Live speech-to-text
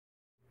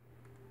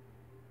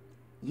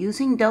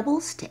Using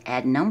doubles to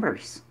add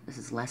numbers. This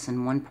is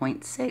lesson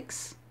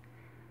 1.6.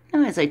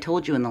 Now, as I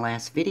told you in the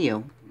last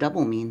video,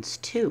 double means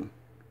 2.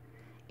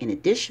 In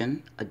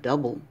addition, a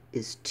double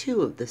is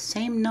 2 of the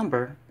same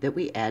number that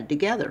we add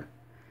together.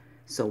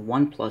 So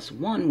 1 plus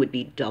 1 would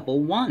be double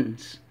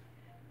 1s.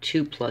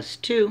 2 plus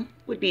 2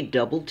 would be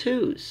double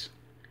 2s.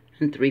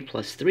 And 3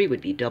 plus 3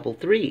 would be double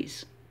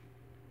 3s.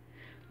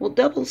 Well,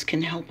 doubles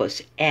can help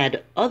us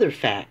add other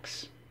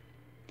facts.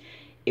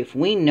 If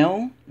we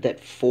know that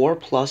 4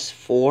 plus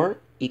 4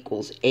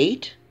 equals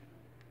 8,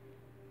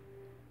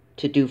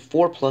 to do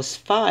 4 plus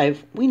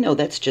 5, we know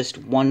that's just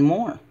one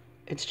more.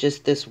 It's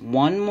just this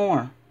one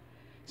more.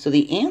 So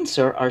the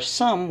answer, our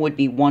sum, would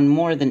be 1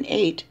 more than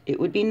 8. It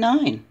would be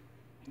 9.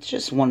 It's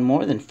just 1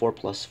 more than 4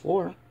 plus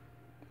 4.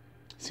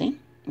 See?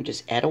 We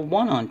just add a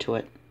 1 onto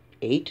it.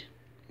 8,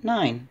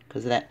 9,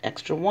 because of that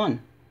extra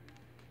 1.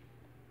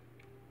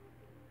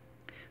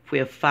 If we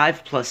have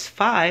 5 plus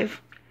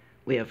 5,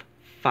 we have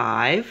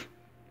 5.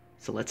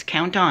 So let's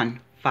count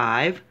on.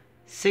 5,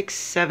 6,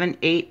 7,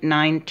 8,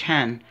 9,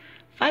 10.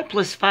 5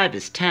 plus 5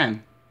 is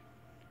 10.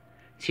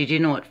 So do you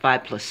know what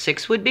 5 plus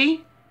 6 would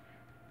be?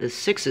 The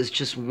 6 is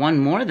just 1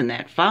 more than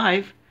that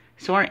 5.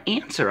 So our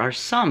answer, our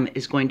sum,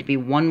 is going to be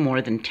 1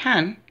 more than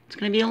 10. It's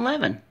going to be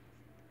 11.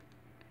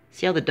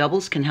 See how the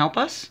doubles can help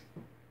us?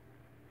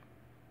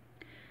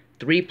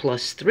 3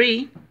 plus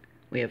 3,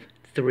 we have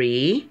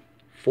 3,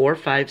 4,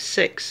 5,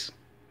 6.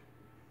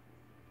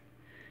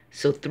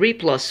 So 3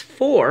 plus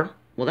 4,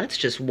 well, that's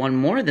just 1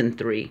 more than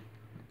 3.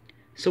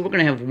 So we're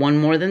going to have 1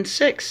 more than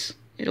 6.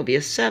 It'll be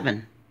a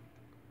 7.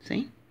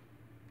 See?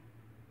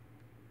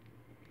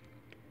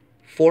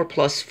 4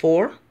 plus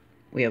 4,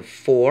 we have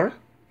 4,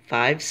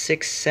 5,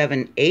 6,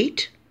 7,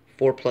 8.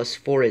 4 plus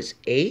 4 is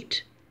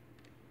 8.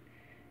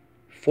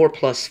 4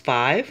 plus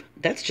 5,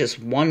 that's just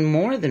 1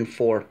 more than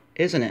 4,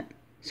 isn't it?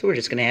 So we're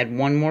just going to add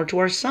 1 more to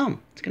our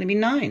sum. It's going to be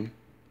 9.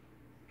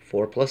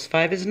 4 plus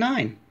 5 is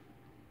 9.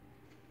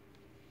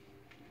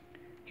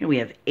 Here we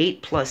have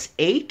 8 plus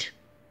 8.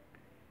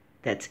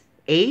 That's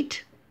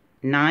 8,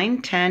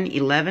 9, 10,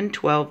 11,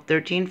 12,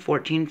 13,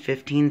 14,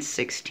 15,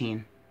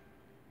 16.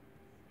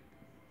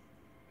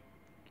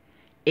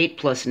 8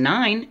 plus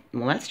 9,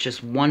 well, that's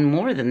just 1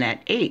 more than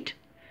that 8.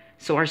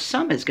 So our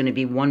sum is going to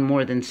be 1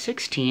 more than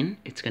 16.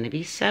 It's going to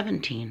be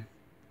 17.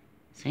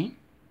 See?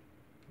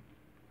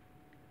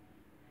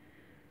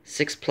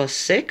 6 plus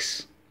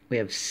 6, we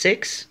have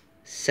 6,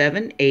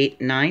 7,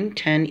 8, 9,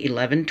 10,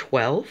 11,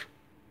 12.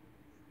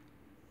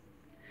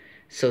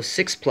 So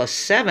 6 plus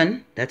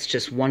 7, that's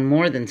just 1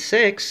 more than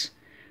 6.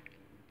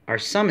 Our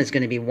sum is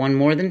going to be 1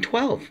 more than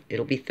 12.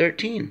 It'll be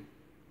 13.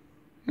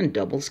 And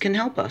doubles can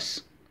help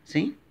us.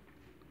 See?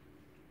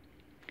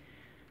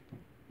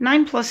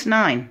 9 plus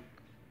 9.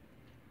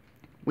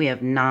 We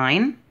have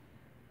 9,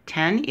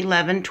 10,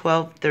 11,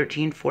 12,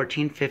 13,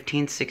 14,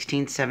 15,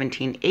 16,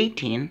 17,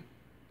 18.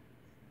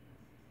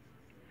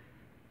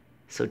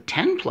 So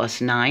 10 plus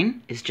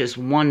 9 is just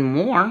 1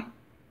 more.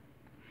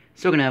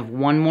 So we're going to have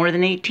 1 more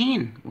than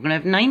 18. We're going to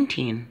have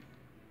 19.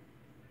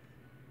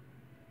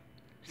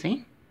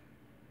 See?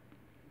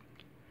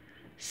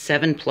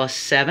 7 plus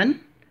 7,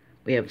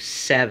 we have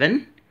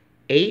 7,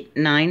 8,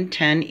 9,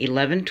 10,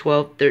 11,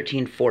 12,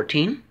 13,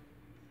 14.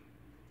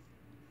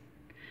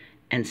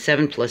 And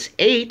 7 plus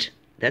 8,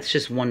 that's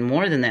just 1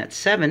 more than that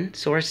 7.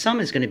 So our sum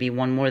is going to be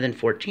 1 more than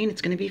 14.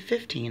 It's going to be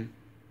 15.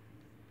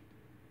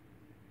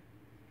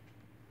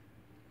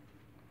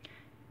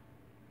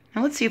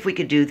 Now let's see if we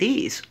could do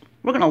these.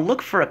 We're going to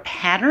look for a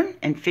pattern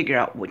and figure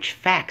out which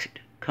fact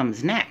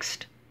comes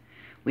next.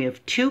 We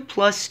have 2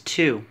 plus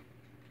 2.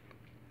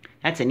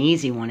 That's an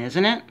easy one,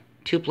 isn't it?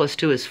 2 plus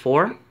 2 is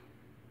 4.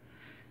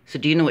 So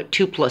do you know what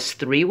 2 plus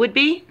 3 would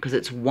be? Because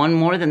it's 1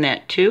 more than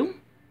that 2.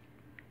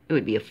 It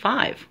would be a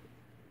 5.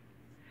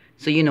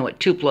 So you know what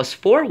 2 plus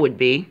 4 would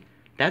be?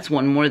 That's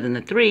 1 more than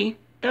the 3.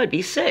 That would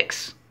be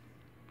 6.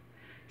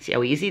 See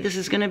how easy this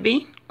is going to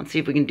be? Let's see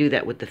if we can do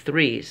that with the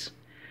 3s.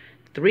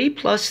 3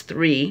 plus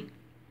 3,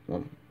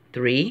 well,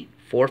 3,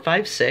 4,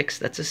 5, 6,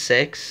 that's a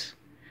 6.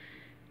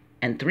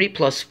 And 3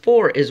 plus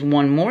 4 is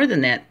 1 more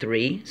than that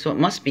 3, so it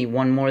must be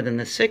 1 more than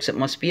the 6. It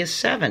must be a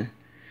 7.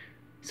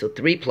 So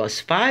 3 plus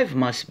 5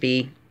 must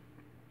be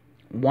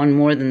 1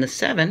 more than the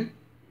 7.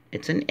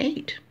 It's an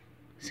 8.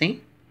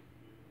 See?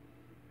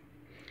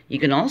 You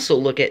can also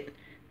look at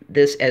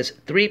this as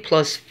 3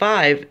 plus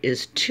 5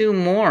 is 2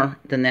 more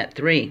than that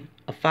 3.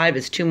 A 5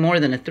 is 2 more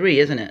than a 3,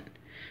 isn't it?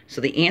 So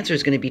the answer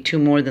is going to be 2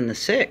 more than the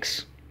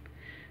 6.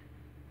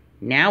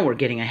 Now we're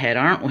getting ahead,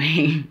 aren't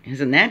we?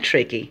 Isn't that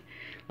tricky?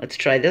 Let's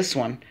try this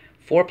one.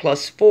 4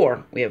 plus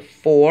 4. We have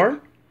 4,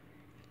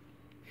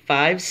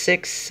 5,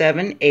 6,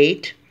 7,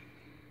 8.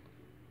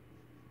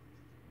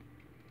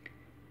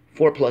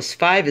 4 plus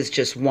 5 is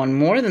just 1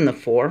 more than the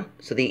 4.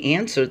 So the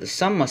answer, the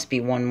sum must be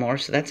 1 more.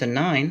 So that's a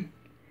 9.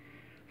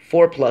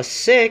 4 plus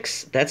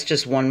 6, that's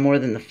just 1 more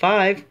than the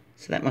 5.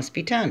 So that must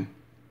be 10.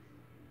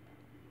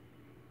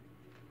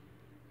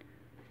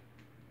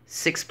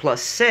 6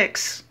 plus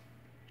 6,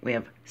 we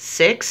have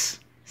 6,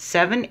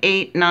 7,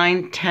 8,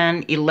 9,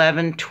 10,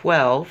 11,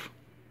 12.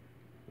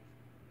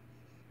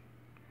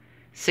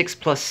 6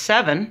 plus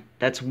 7,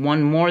 that's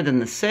 1 more than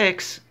the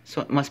 6, so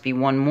it must be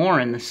 1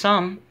 more in the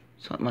sum,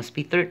 so it must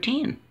be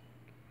 13.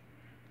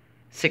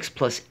 6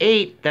 plus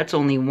 8, that's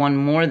only 1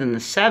 more than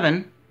the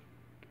 7,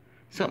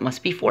 so it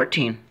must be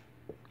 14.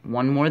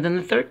 1 more than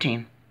the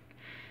 13.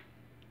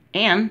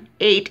 And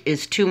 8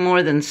 is 2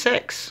 more than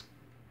 6.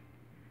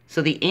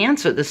 So the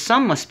answer, the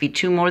sum must be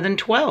 2 more than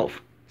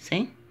 12.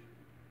 See?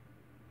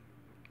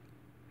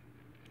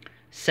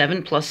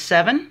 7 plus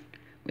 7,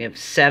 we have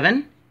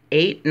 7,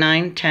 8,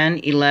 9, 10,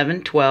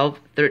 11, 12,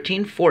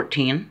 13,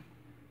 14.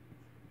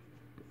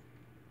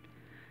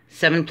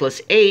 7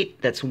 plus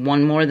 8, that's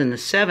 1 more than the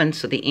 7,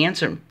 so the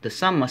answer, the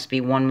sum must be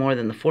 1 more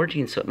than the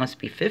 14, so it must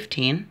be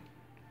 15.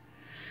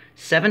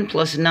 7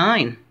 plus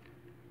 9,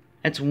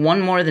 that's 1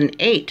 more than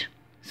 8,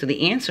 so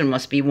the answer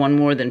must be 1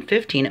 more than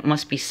 15, it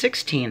must be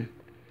 16.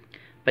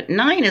 But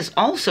 9 is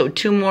also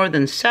 2 more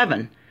than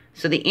 7,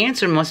 so the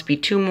answer must be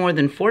 2 more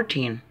than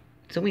 14,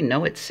 so we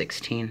know it's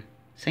 16.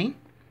 See?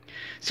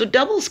 So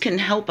doubles can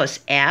help us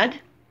add.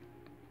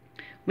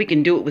 We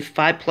can do it with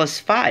 5 plus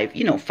 5.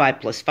 You know 5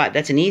 plus 5,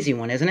 that's an easy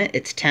one, isn't it?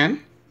 It's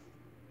 10.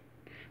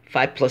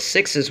 5 plus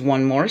 6 is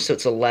 1 more, so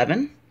it's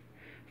 11.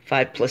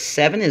 5 plus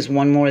 7 is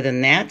 1 more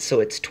than that, so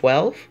it's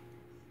 12.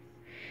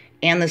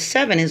 And the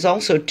 7 is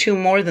also 2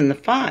 more than the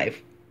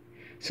 5.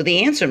 So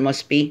the answer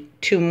must be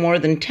 2 more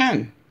than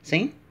 10.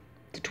 See?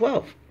 To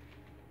 12.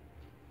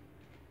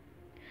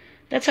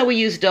 That's how we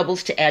use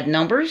doubles to add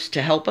numbers,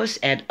 to help us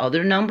add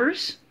other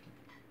numbers.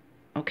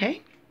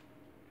 Okay?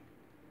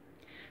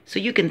 So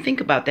you can think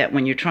about that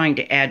when you're trying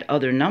to add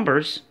other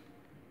numbers.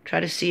 Try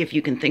to see if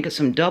you can think of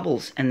some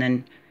doubles and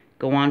then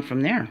go on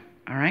from there.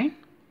 All right?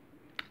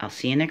 I'll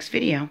see you next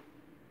video.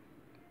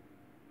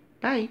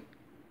 Bye.